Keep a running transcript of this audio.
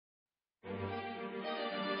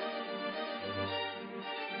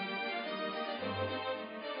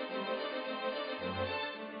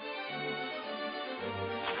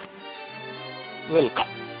Welcome.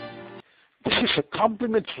 This is a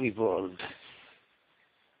complementary world.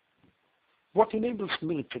 What enables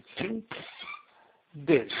me to think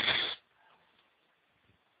this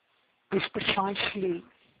is precisely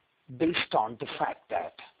based on the fact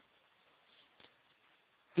that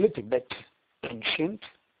a little bit ancient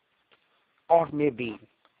or maybe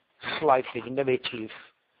slightly innovative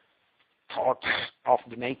thoughts of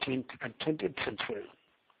the 19th and 20th century,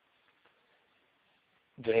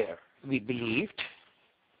 where we believed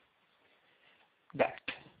that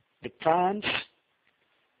the plants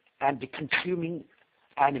and the consuming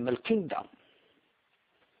animal kingdom,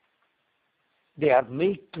 they are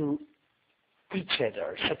made to each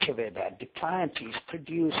other such a way that the plant is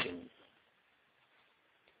producing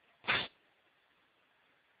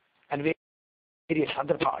and various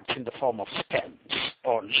other parts in the form of stems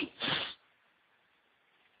or leaves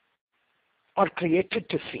are created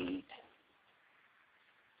to feed.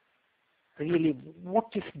 Really,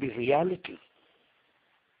 what is the reality?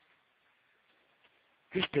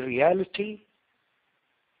 Is the reality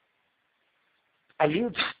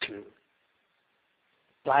alludes to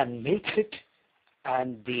plant makes it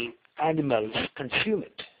and the animals consume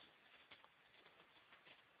it?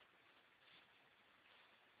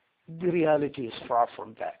 The reality is far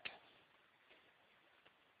from that.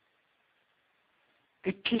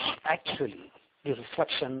 It is actually the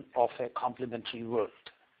reflection of a complementary world.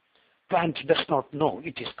 Plant does not know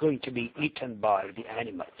it is going to be eaten by the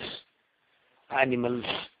animals. Animals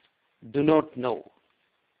do not know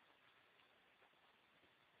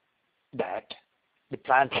that the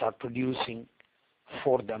plants are producing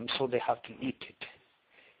for them, so they have to eat it.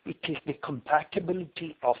 It is the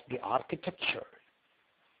compatibility of the architecture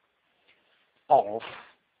of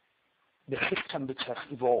the system which has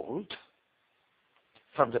evolved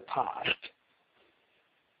from the past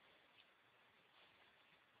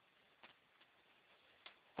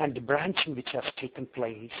and the branching which has taken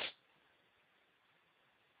place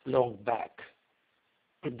long back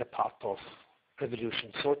in the path of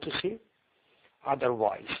evolution, so to say.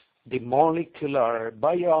 Otherwise, the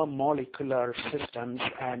biomolecular systems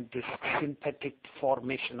and the synthetic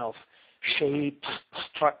formation of shapes,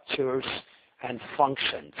 structures, and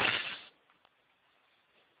functions.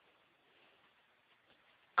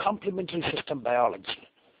 Complementary system biology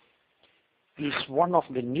is one of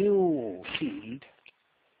the new fields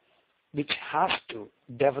which has to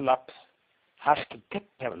get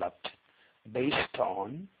developed based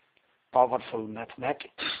on powerful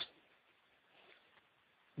mathematics.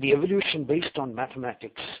 The evolution based on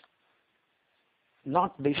mathematics,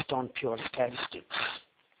 not based on pure statistics,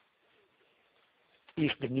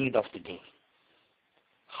 is the need of the day.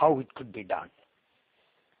 How it could be done?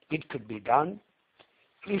 It could be done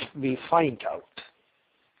if we find out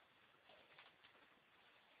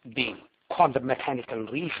the quantum mechanical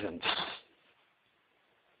reasons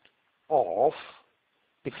of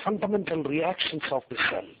the fundamental reactions of the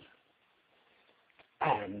cell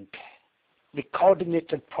and the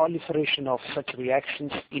coordinated proliferation of such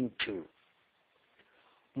reactions into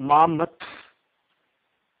mammoth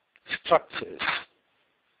structures,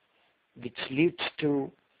 which leads to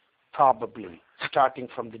probably starting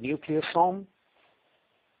from the nucleosome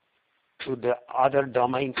to the other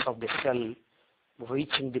domains of the cell,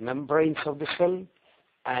 reaching the membranes of the cell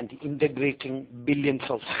and integrating billions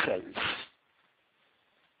of cells.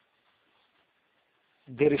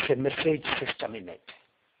 There is a message system in it.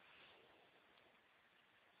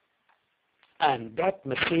 And that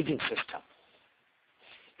messaging system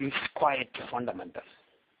is quite fundamental.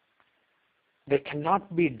 They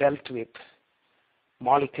cannot be dealt with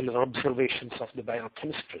molecular observations of the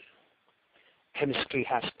biochemistry. Chemistry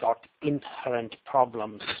has got inherent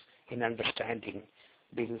problems in understanding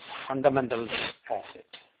the fundamentals of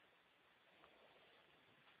it.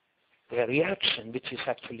 A reaction which is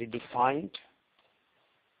actually defined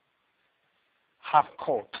have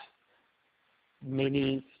caught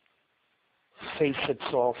many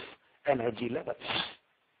facets of energy levels,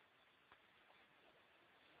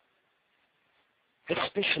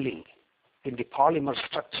 especially in the polymer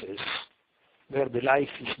structures where the life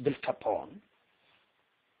is built upon.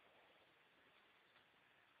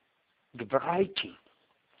 The variety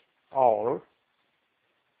or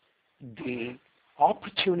the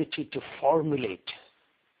opportunity to formulate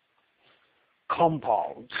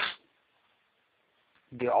compounds,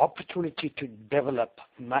 the opportunity to develop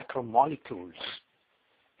macromolecules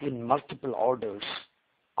in multiple orders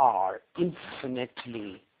are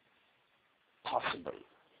infinitely possible.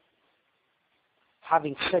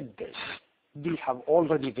 Having said this, we have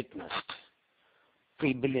already witnessed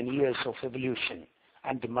 3 billion years of evolution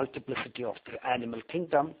and the multiplicity of the animal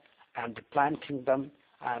kingdom and the plant kingdom,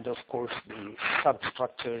 and of course the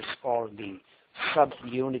substructures or the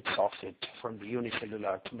subunits of it, from the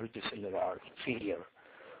unicellular to multicellular, inferior.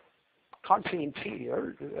 Can't say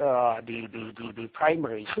inferior, the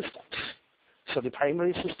primary systems. So the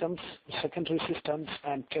primary systems, secondary systems,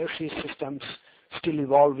 and tertiary systems still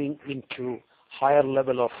evolving into higher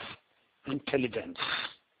level of intelligence.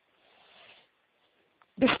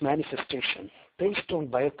 This manifestation, based on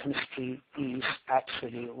biochemistry, is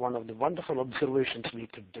actually one of the wonderful observations we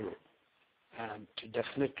could do, and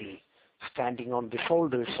definitely standing on the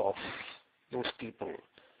shoulders of those people,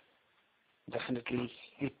 definitely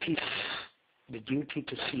it is the duty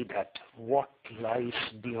to see that what lies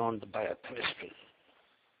beyond the biochemistry.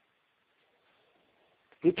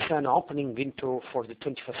 It's an opening window for the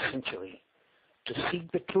 21st century to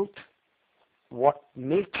seek the truth, what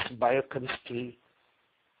makes biochemistry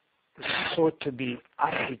so to be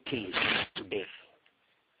as it is today.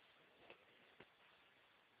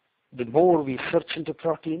 The more we search into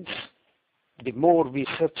proteins, the more we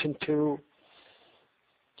search into,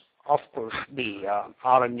 of course, the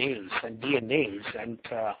RNAs and DNAs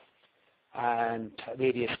and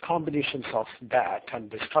various combinations of that, and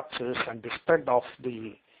the structures and the spread of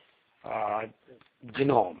the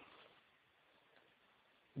genome,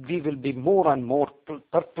 we will be more and more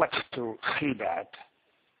perplexed to see that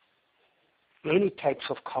any types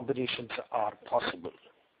of combinations are possible.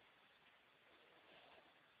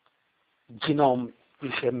 Genome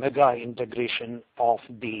is a mega integration of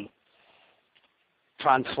the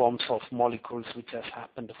transforms of molecules which has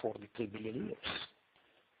happened for the 3 billion years.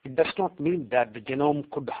 It does not mean that the genome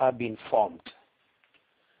could have been formed.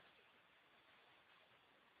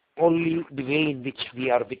 Only the way in which we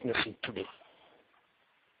are witnessing today.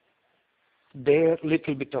 There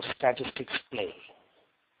little bit of statistics play,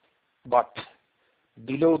 but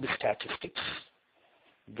below the statistics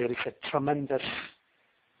there is a tremendous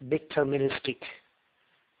deterministic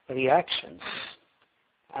reactions,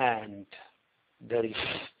 and there is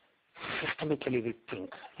systemically, we think,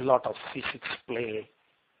 a lot of physics play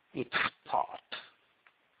its part.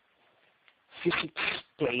 Physics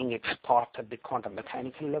playing its part at the quantum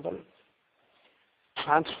mechanical level,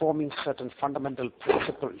 transforming certain fundamental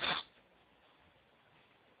principles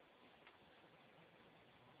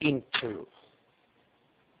into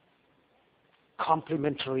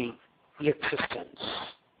complementary existence,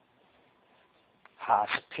 has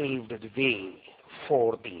paved the way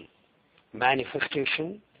for the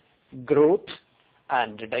manifestation, growth,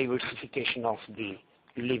 and diversification of the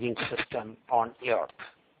living system on Earth.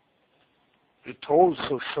 It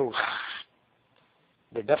also shows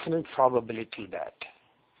the definite probability that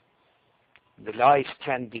the life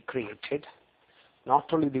can be created,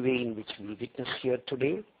 not only the way in which we witness here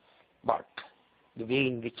today, but the way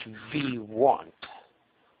in which we want,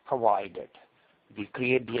 provided we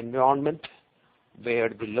create the environment where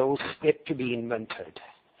the laws yet to be invented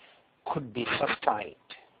could be sustained,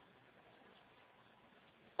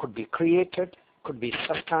 could be created, could be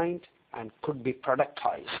sustained, and could be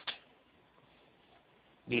productized.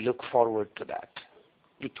 We look forward to that.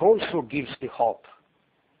 It also gives the hope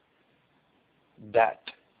that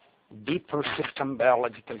deeper system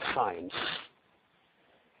biological science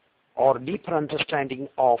or deeper understanding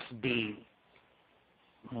of the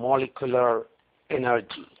molecular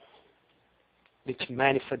energy, which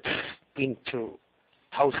manifests into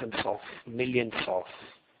thousands of millions of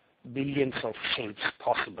billions of shapes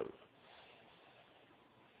possible.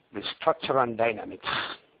 The structure and dynamics,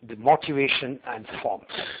 the motivation and forms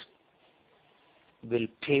will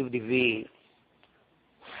pave the way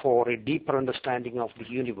for a deeper understanding of the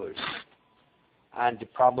universe and the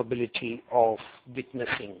probability of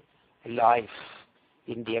witnessing life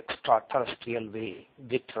in the extraterrestrial way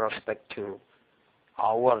with respect to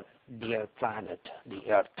our dear planet,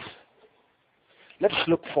 the Earth. Let's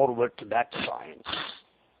look forward to that science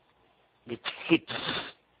which hits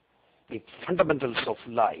the fundamentals of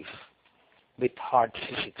life with hard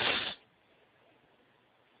physics,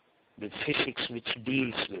 with physics which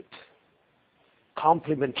deals with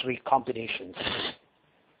complementary combinations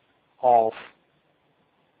of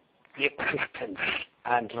existence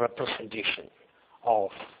and representation of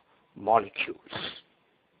molecules.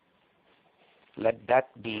 Let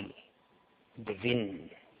that be the win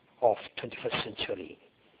of 21st century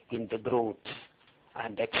in the growth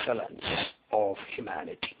and excellence of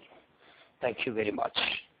humanity. Thank you very much.